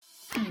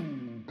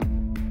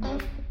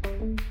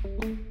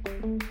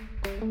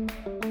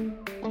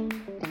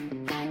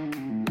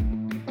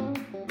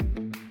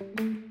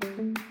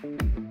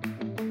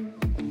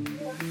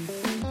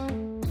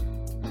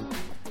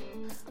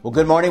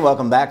Well, good morning.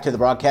 Welcome back to the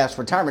Broadcast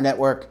Retirement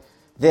Network.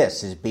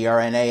 This is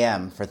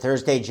BRNAM for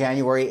Thursday,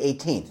 January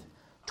 18th,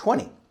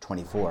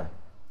 2024.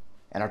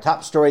 And our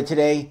top story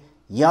today,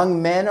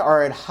 young men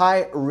are at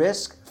high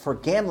risk for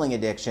gambling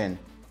addiction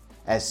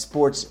as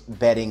sports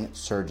betting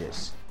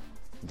surges.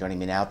 Joining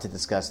me now to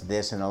discuss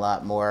this and a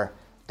lot more,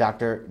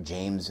 Dr.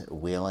 James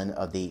Whelan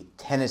of the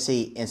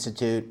Tennessee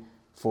Institute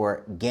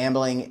for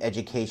Gambling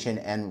Education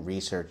and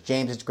Research.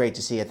 James, it's great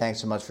to see you. Thanks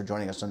so much for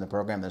joining us on the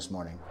program this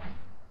morning.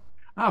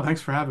 Oh,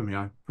 thanks for having me.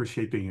 I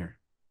appreciate being here.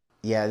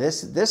 Yeah,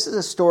 this is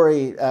a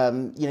story.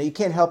 You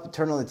can't help but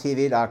turn on the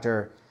TV,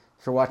 doctor,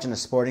 if you're watching a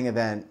sporting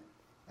event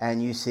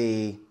and you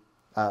see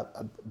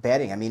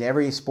betting. I mean,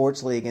 every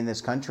sports league in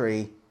this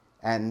country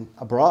and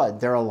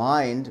abroad, they're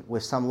aligned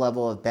with some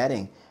level of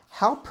betting.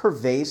 How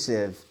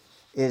pervasive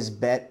is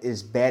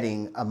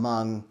betting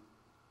among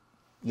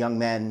young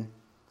men,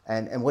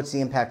 and what's the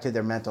impact to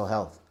their mental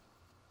health?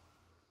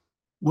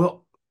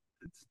 Well,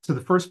 to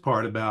the first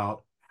part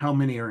about how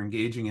many are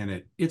engaging in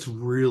it, it's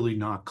really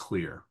not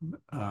clear.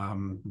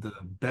 The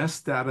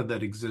best data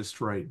that exists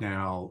right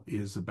now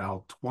is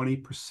about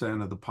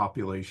 20% of the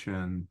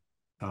population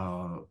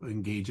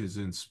engages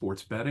in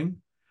sports betting.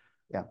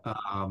 Yeah.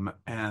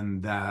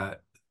 And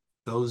that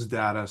those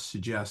data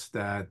suggest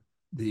that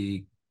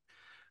the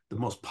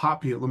most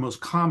popular, the most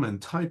common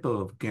type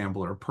of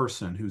gambler,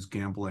 person who's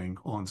gambling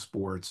on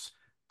sports,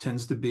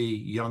 tends to be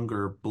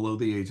younger, below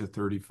the age of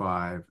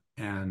 35,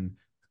 and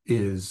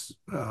is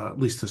at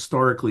least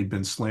historically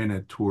been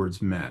slanted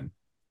towards men.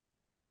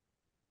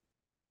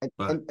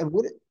 But And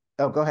what?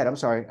 Oh, go ahead. I'm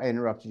sorry, I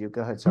interrupted you.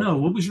 Go ahead, sir. no,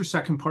 what was your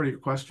second part of your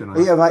question?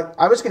 Yeah,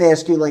 I was going to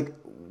ask you, like,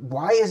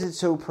 why is it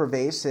so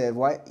pervasive?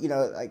 Why,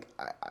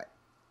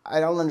 I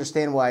don't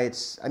understand why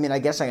it's. I mean, I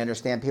guess I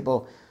understand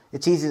people.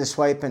 It's easy to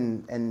swipe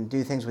and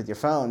do things with your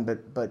phone,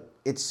 but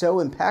it's so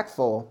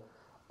impactful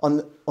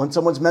on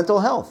someone's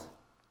mental health.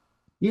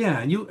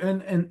 Yeah,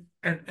 and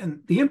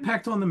the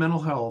impact on the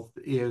mental health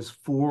is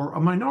for a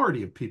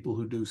minority of people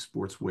who do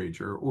sports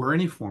wager or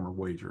any form of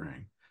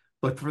wagering.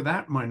 But for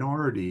that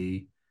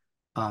minority,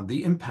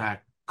 the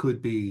impact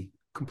could be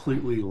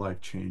completely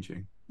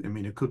life-changing. I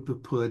mean, it could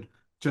put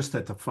just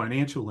at the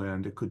financial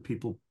end, it could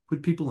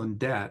put people in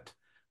debt,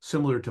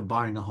 similar to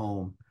buying a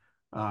home.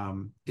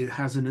 It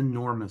has an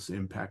enormous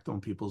impact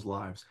on people's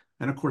lives.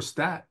 And of course,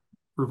 that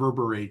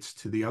reverberates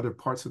to the other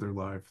parts of their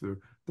life, the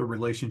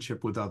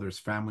relationship with others,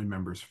 family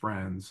members,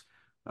 friends,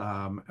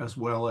 as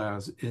well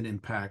as it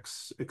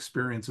impacts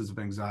experiences of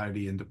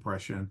anxiety and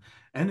depression,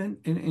 and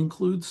it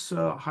includes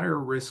higher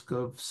risk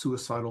of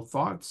suicidal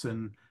thoughts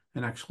and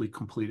actually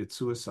completed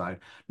suicide.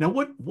 Now,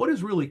 what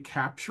is really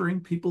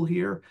capturing people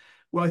here?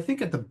 Well, I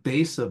think at the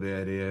base of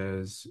it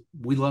is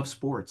we love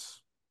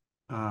sports.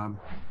 Um,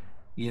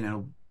 you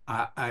know,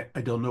 I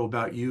don't know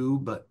about you,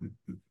 but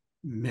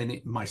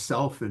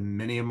myself and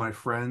many of my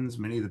friends,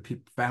 many of the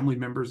family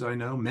members I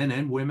know, men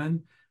and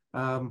women,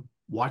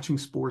 watching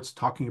sports,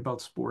 talking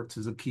about sports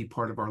is a key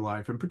part of our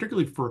life, and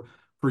particularly for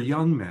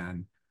young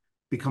men,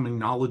 becoming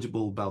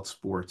knowledgeable about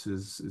sports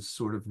is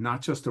sort of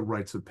not just a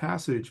rites of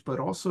passage, but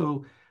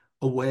also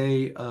a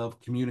way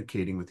of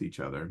communicating with each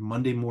other,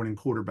 Monday morning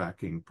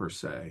quarterbacking per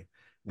se.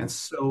 Yeah. And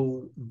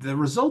so the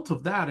result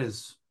of that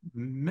is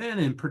men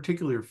in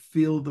particular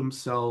feel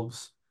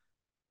themselves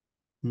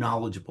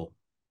knowledgeable.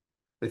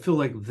 They feel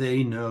like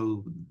they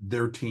know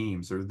their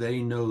teams or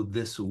they know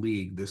this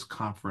league, this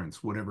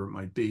conference, whatever it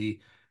might be.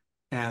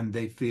 And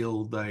they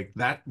feel like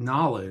that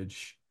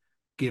knowledge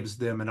gives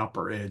them an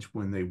upper edge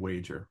when they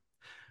wager.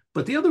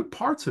 But the other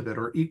parts of it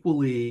are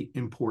equally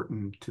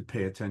important to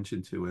pay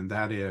attention to, and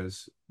that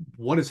is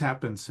what has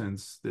happened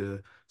since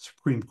the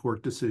Supreme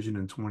Court decision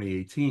in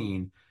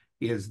 2018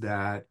 is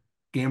that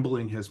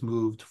gambling has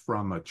moved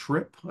from a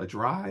trip, a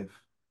drive,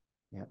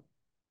 Yeah.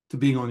 to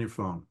being on your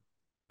phone.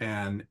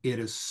 And it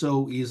is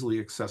so easily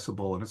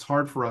accessible, and it's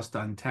hard for us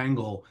to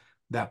untangle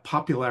that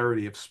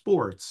popularity of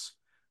sports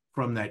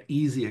from that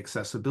easy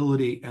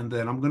accessibility. And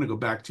then I'm going to go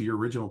back to your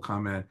original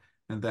comment,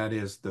 and that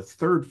is the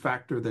third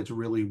factor that's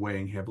really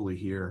weighing heavily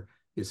here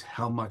is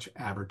how much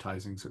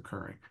advertising is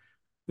occurring.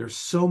 There's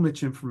so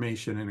much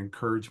information and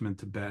encouragement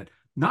to bet,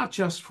 not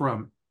just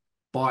from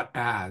bought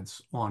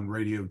ads on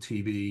radio,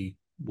 TV,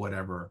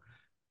 whatever,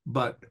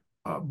 but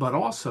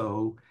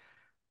also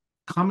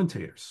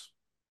commentators.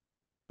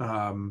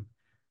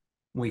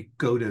 We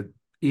go to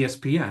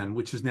ESPN,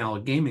 which is now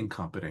a gaming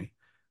company.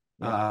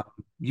 Yeah.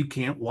 You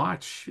can't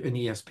watch an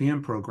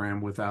ESPN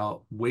program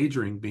without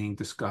wagering being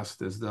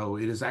discussed as though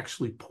it is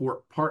actually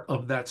part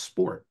of that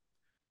sport,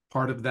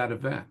 part of that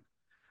event,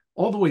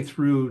 all the way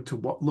through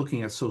to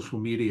looking at social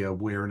media,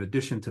 where in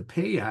addition to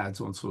pay ads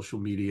on social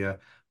media,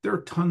 there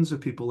are tons of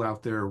people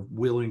out there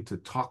willing to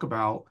talk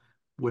about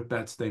what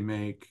bets they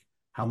make,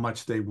 how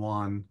much they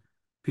won,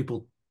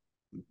 people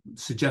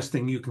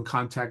suggesting you can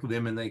contact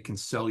them and they can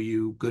sell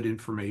you good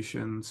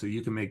information so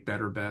you can make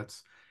better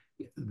bets.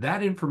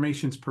 That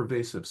information is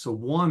pervasive. So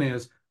one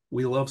is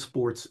we love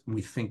sports and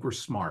we think we're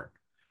smart.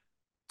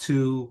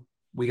 Two,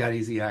 we got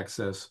easy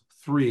access.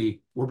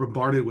 Three, we're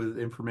bombarded with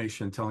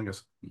information telling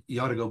us you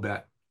ought to go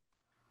bet.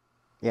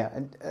 Yeah,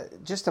 and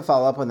just to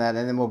follow up on that,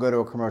 and then we'll go to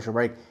a commercial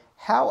break.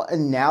 How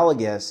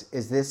analogous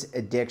is this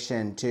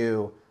addiction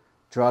to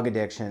drug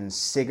addiction,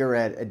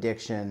 cigarette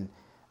addiction,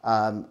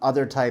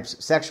 other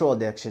types, sexual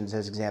addictions,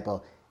 as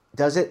example?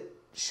 Does it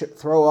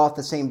throw off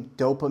the same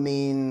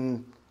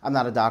dopamine? I'm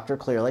not a doctor,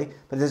 clearly,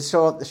 but does it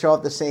show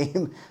up the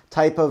same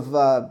type of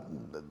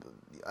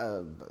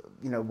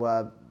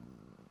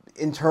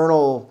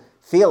internal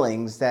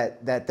feelings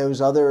that those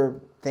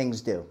other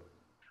things do?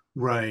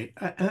 Right.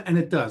 And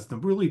it does. To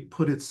really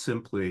put it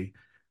simply,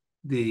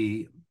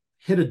 the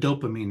hit of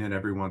dopamine that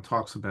everyone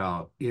talks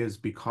about is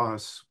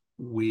because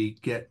we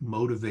get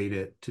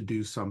motivated to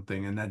do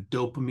something, and that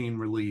dopamine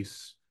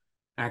release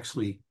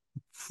actually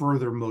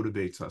further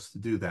motivates us to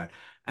do that.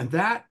 And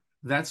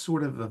that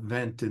sort of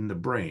event in the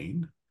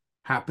brain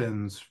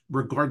happens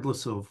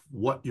regardless of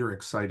what you're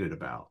excited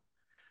about.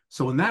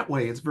 So in that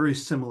way, it's very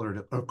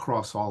similar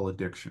across all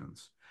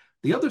addictions.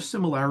 The other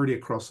similarity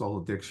across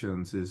all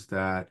addictions is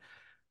that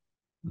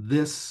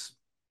this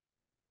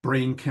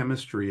brain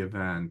chemistry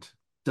event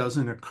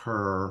doesn't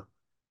occur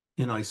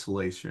in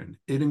isolation.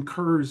 It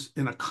occurs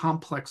in a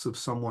complex of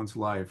someone's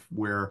life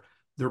where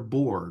they're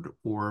bored,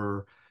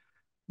 or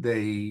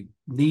they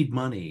need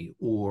money,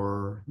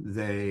 or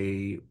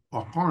they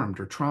are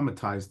harmed or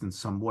traumatized in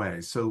some way.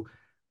 So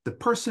the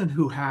person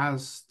who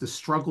has the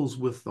struggles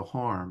with the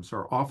harms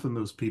are often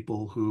those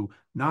people who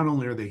not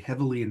only are they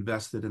heavily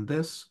invested in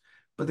this,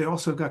 but they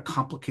also got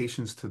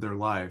complications to their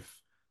life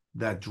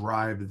that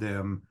drive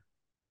them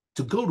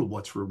to go to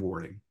what's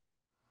rewarding.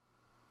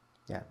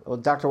 Yeah. Well,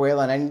 Dr.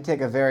 Whelan, I need to take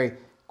a very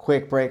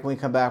quick break. When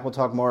we come back, we'll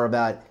talk more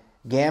about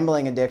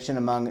gambling addiction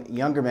among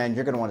younger men.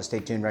 You're going to want to stay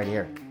tuned right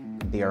here,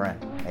 BRN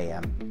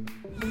AM.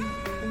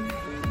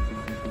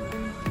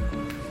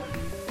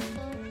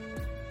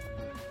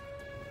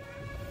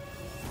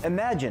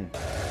 Imagine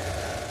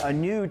a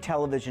new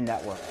television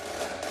network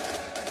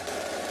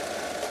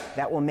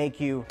that will make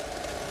you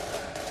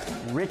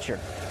richer,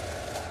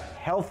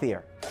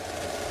 healthier,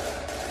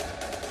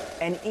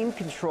 and in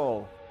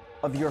control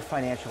of your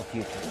financial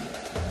future.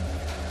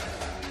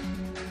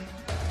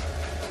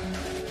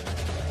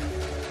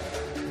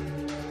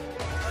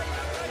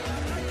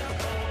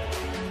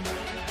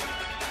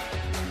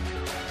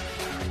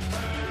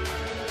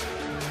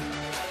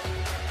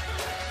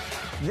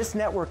 This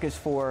network is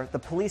for the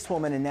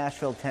policewoman in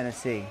Nashville,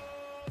 Tennessee,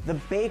 the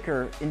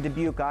baker in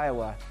Dubuque,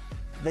 Iowa,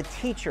 the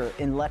teacher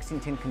in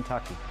Lexington,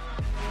 Kentucky.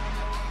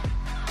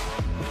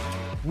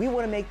 We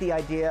want to make the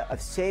idea of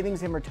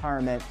savings and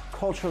retirement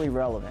culturally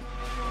relevant.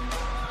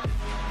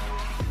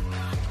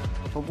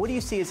 But what do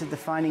you see as a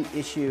defining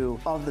issue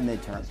of the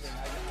midterms,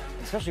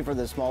 especially for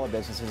the smaller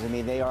businesses? I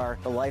mean, they are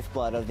the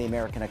lifeblood of the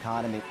American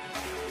economy.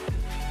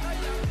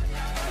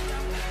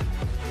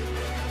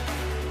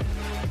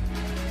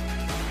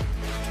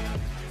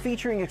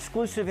 Featuring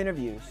exclusive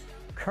interviews,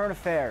 current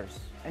affairs,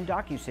 and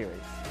docuseries.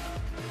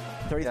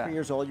 33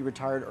 years old, you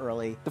retired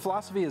early. The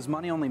philosophy is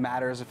money only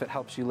matters if it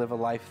helps you live a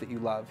life that you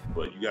love.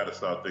 But you got to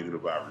start thinking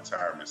about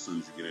retirement as soon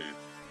as you get in.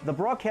 The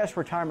Broadcast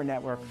Retirement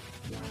Network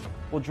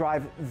will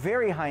drive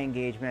very high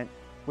engagement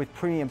with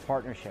premium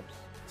partnerships.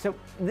 So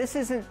this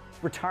isn't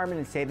retirement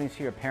and savings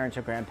for your parents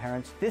or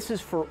grandparents. This is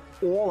for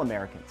all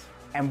Americans.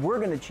 And we're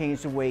going to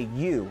change the way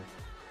you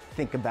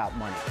think about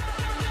money.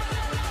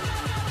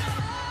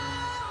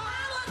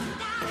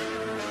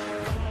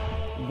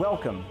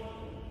 Welcome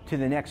to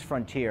the next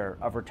frontier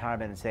of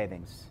retirement and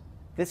savings.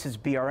 This is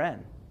BRN,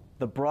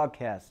 the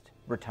Broadcast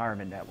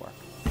Retirement Network.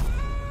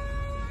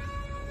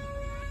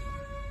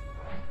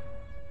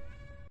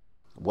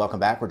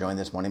 Welcome back. We're joined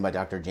this morning by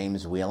Dr.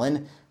 James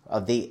Whelan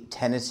of the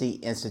Tennessee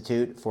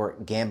Institute for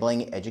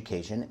Gambling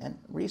Education and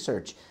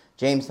Research.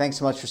 James, thanks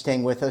so much for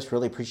staying with us.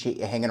 Really appreciate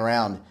you hanging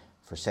around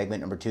for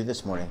segment number 2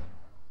 this morning.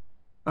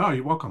 Oh,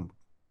 you're welcome.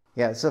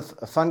 Yeah, it's a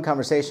fun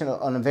conversation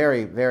on a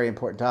very, very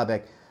important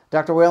topic.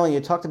 Dr. Whelan, you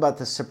talked about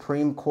the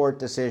Supreme Court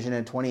decision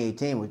in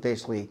 2018, which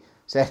basically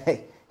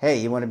said, hey,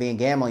 you want to be in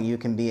gambling, you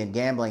can be in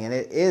gambling. And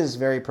it is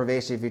very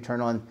pervasive. If you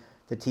turn on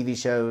the TV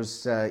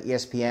shows,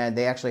 ESPN,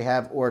 they actually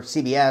have, or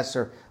CBS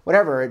or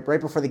whatever,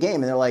 right before the game,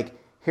 and they're like,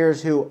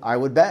 here's who I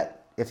would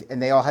bet, and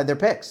they all had their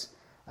picks.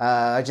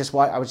 I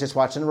was just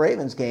watching the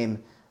Ravens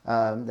game.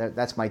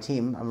 That's my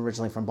team. I'm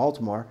originally from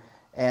Baltimore,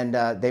 and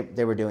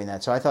they were doing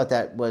that. So I thought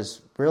that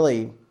was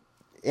really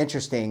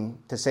interesting,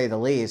 to say the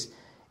least.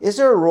 Is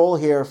there a role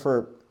here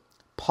for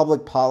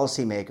public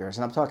policymakers?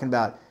 And I'm talking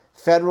about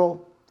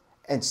federal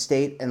and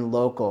state and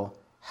local.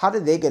 How do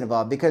they get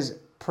involved? Because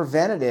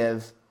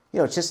preventative,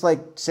 it's just like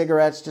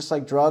cigarettes, just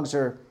like drugs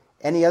or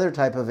any other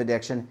type of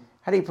addiction.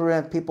 How do you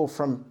prevent people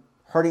from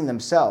hurting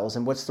themselves?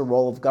 And what's the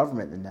role of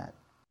government in that?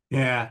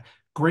 Yeah,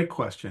 great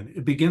question.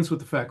 It begins with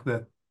the fact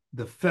that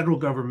the federal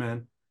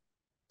government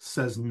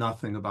says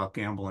nothing about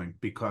gambling,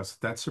 because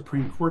that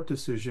Supreme Court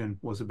decision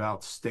was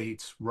about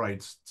states'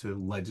 rights to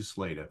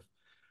legislative.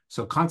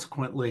 So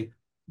consequently,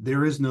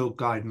 there is no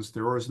guidance,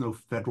 there is no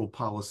federal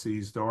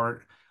policies, there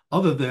aren't,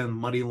 other than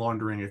money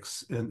laundering,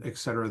 et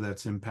cetera,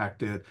 that's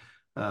impacted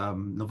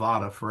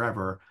Nevada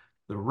forever.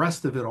 The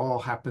rest of it all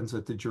happens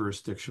at the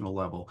jurisdictional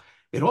level.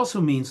 It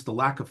also means the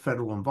lack of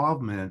federal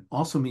involvement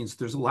also means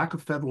there's a lack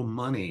of federal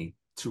money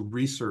to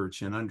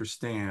research and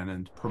understand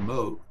and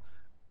promote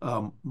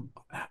um,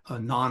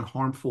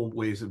 non-harmful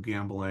ways of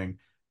gambling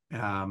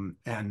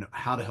and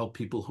how to help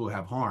people who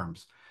have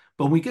harms.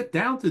 But when we get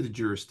down to the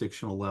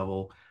jurisdictional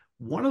level,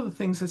 one of the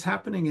things that's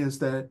happening is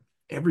that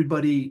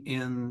everybody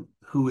in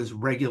who is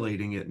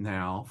regulating it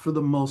now, for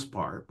the most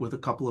part, with a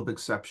couple of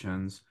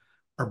exceptions,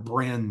 are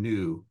brand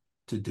new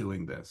to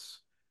doing this.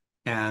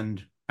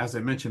 And as I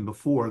mentioned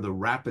before, the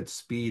rapid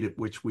speed at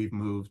which we've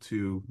moved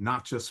to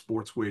not just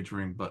sports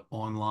wagering, but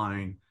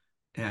online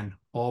and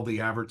all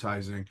the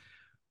advertising,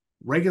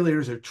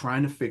 regulators are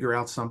trying to figure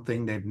out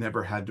something they've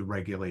never had to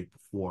regulate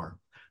before.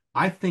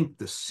 I think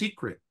the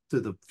secret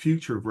to the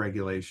future of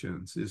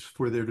regulations is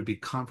for there to be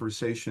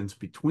conversations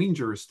between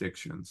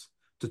jurisdictions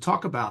to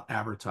talk about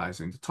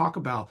advertising, to talk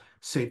about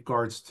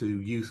safeguards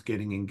to youth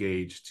getting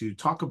engaged, to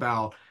talk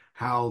about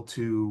how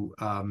to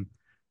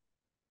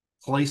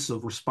place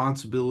of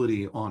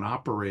responsibility on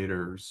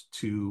operators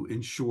to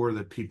ensure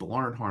that people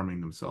aren't harming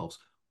themselves.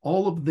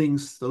 All of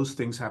those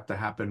things have to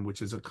happen,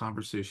 which is a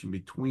conversation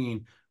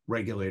between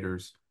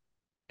regulators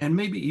and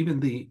maybe even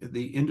the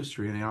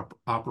industry and the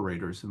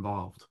operators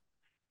involved.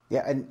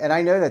 Yeah, and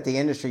I know that the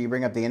industry, you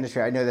bring up the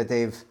industry, I know that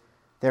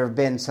there have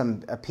been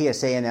some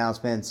PSA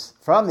announcements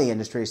from the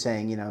industry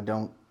saying,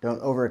 don't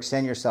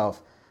overextend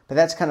yourself. But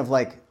that's kind of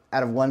like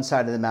out of one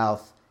side of the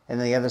mouth, and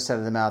then the other side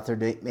of the mouth, they're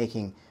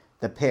making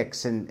the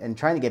picks and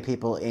trying to get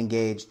people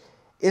engaged.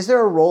 Is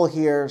there a role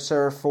here,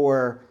 sir,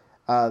 for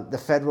the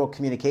Federal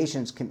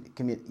Communications,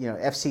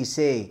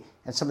 FCC,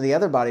 and some of the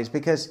other bodies?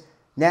 Because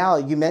now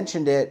you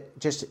mentioned it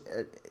just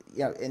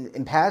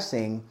in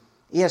passing,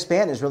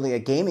 ESPN is really a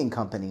gaming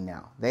company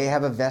now. They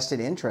have a vested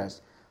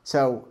interest,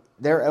 so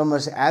they're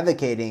almost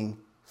advocating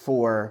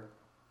for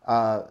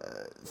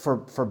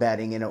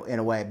betting in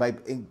a way by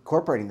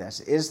incorporating this.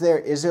 Is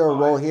there a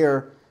role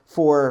here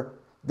for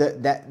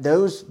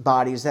those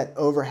bodies that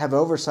have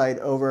oversight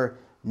over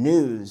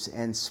news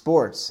and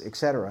sports,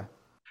 etc.?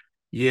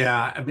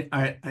 Yeah, I mean,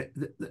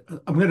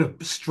 I'm going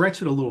to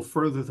stretch it a little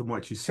further than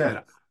what you said.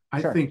 Sure. I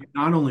Sure. think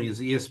not only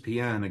is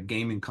ESPN a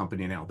gaming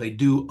company now, they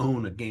do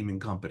own a gaming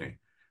company.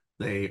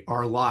 They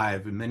are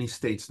live in many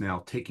states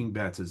now, taking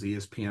bets as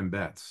ESPN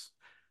bets.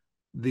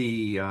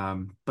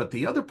 But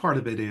the other part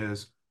of it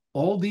is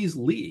all these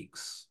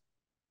leagues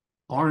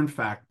are in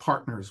fact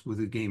partners with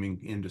the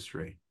gaming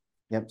industry.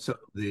 Yep. So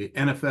the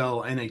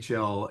NFL,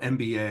 NHL,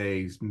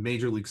 NBA,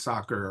 Major League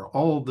Soccer,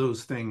 all of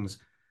those things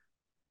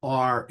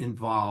are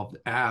involved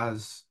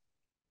as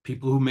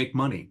people who make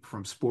money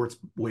from sports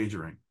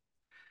wagering.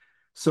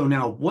 So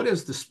now, what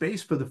is the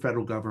space for the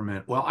federal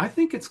government? Well, I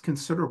think it's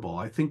considerable.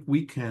 I think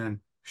we can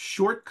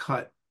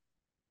shortcut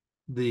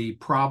the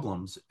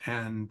problems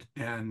and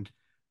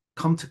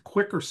come to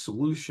quicker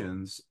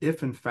solutions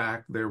if, in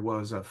fact, there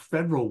was a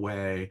federal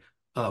way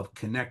of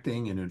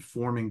connecting and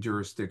informing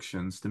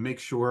jurisdictions to make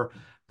sure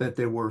that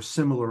there were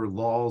similar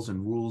laws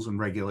and rules and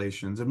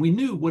regulations, and we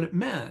knew what it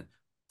meant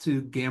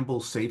to gamble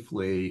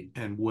safely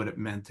and what it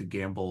meant to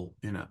gamble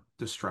in a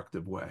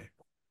destructive way.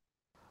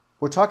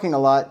 We're talking a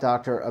lot,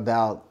 Doctor,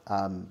 about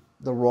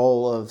the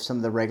role of some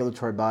of the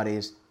regulatory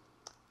bodies.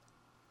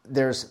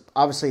 There's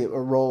obviously a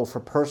role for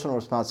personal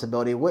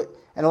responsibility.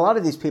 And a lot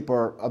of these people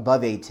are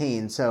above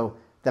 18, so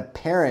the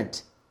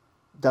parent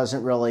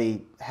doesn't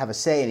really have a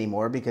say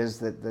anymore because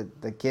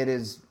the kid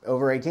is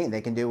over 18.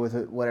 They can do with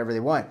it whatever they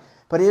want.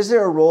 But is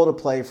there a role to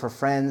play for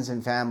friends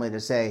and family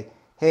to say,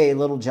 hey,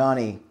 little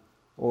Johnny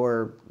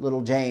or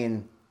little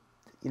Jane,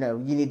 you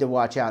need to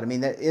watch out? I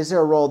mean, is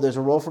there a role? There's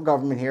a role for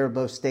government here,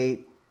 both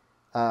state,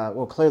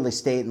 clearly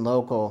state and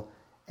local,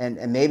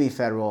 and maybe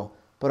federal,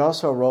 but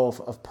also a role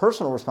of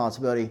personal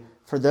responsibility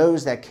for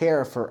those that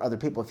care for other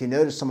people. If you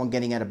notice someone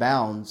getting out of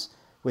bounds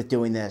with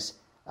doing this,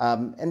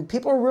 and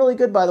people are really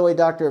good, by the way,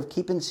 Doctor, of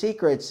keeping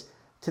secrets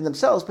to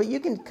themselves, but you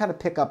can kind of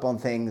pick up on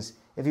things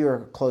if you're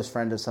a close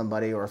friend of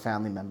somebody or a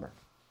family member.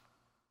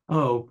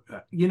 Oh,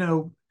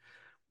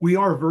 we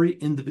are a very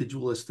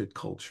individualistic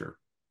culture.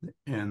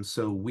 And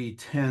so we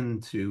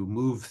tend to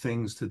move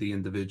things to the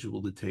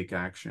individual to take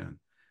action.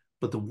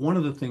 But one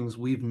of the things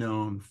we've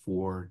known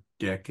for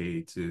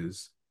decades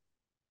is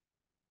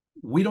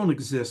we don't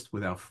exist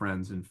without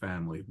friends and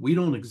family. We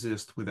don't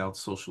exist without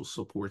social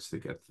supports to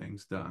get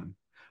things done.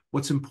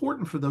 What's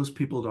important for those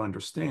people to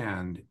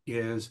understand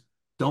is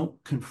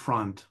don't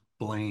confront,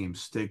 blame,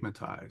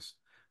 stigmatize,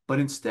 but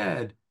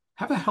instead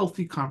have a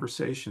healthy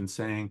conversation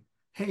saying,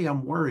 hey,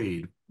 I'm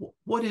worried.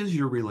 What is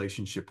your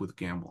relationship with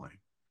gambling?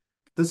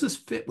 Does this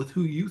fit with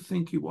who you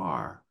think you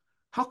are?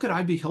 How could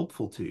I be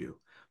helpful to you?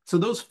 So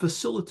those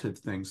facilitative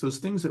things, those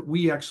things that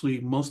we actually,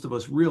 most of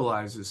us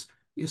realize is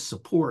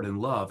support and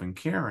love and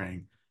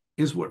caring,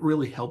 is what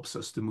really helps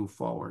us to move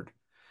forward.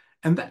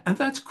 And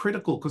that's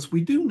critical because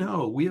we do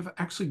know we have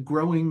actually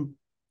growing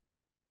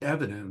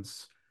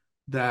evidence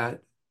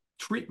that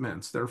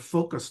treatments that are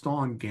focused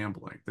on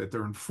gambling, that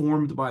they're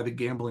informed by the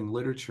gambling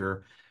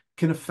literature,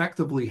 can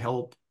effectively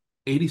help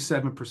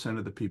 87%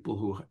 of the people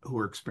who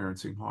are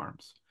experiencing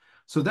harms.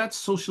 So that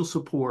social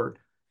support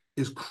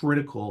is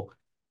critical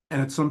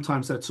And it's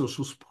sometimes that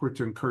social support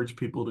to encourage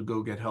people to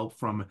go get help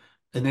from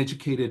an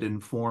educated,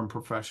 informed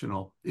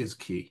professional is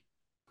key.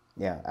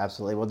 Yeah,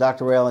 absolutely. Well,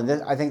 Dr.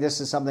 Whelan, I think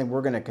this is something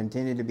we're going to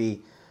continue to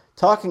be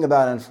talking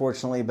about,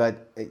 unfortunately,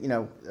 but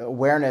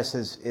awareness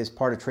is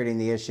part of treating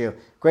the issue.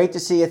 Great to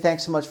see you.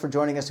 Thanks so much for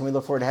joining us, and we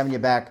look forward to having you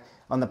back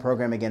on the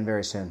program again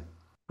very soon.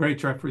 Great,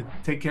 Jeffrey.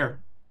 Take care.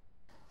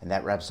 And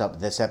that wraps up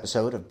this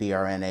episode of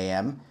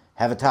BRNAM.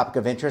 Have a topic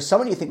of interest,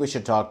 someone you think we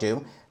should talk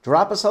to,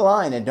 drop us a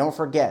line, and don't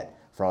forget,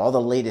 for all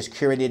the latest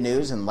curated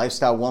news and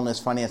lifestyle,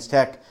 wellness, finance,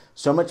 tech,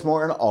 so much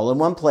more and all in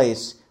one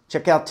place,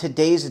 check out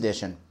today's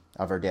edition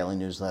of our daily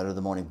newsletter,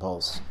 The Morning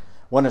Pulse.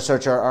 Want to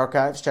search our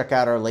archives, check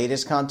out our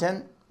latest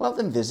content? Well,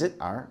 then visit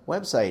our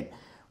website.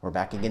 We're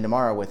back again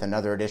tomorrow with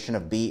another edition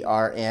of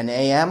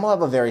BRNAM. We'll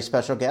have a very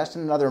special guest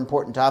and another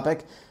important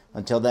topic.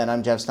 Until then,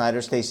 I'm Jeff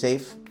Snyder. Stay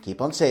safe,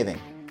 keep on saving,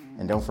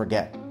 and don't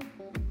forget,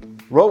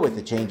 roll with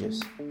the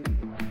changes.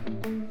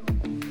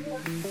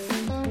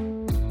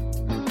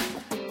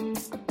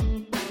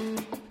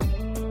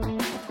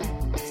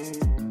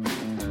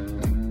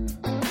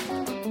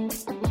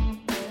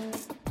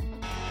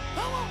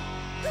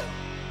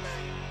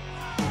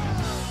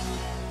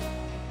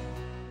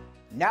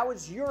 Now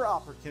is your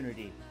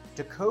opportunity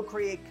to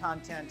co-create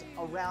content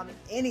around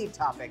any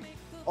topic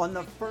on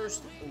the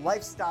first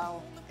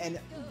lifestyle and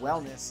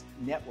wellness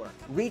network.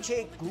 Reach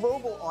a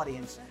global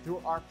audience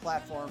through our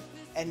platform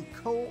and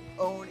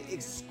co-own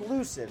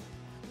exclusive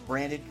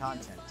branded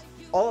content.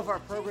 All of our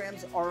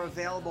programs are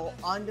available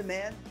on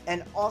demand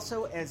and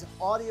also as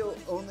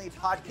audio-only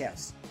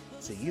podcasts,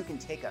 so you can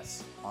take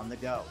us on the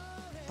go.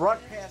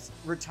 Broadcast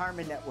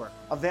Retirement Network,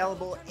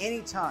 available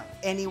anytime,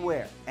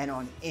 anywhere, and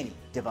on any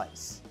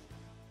device.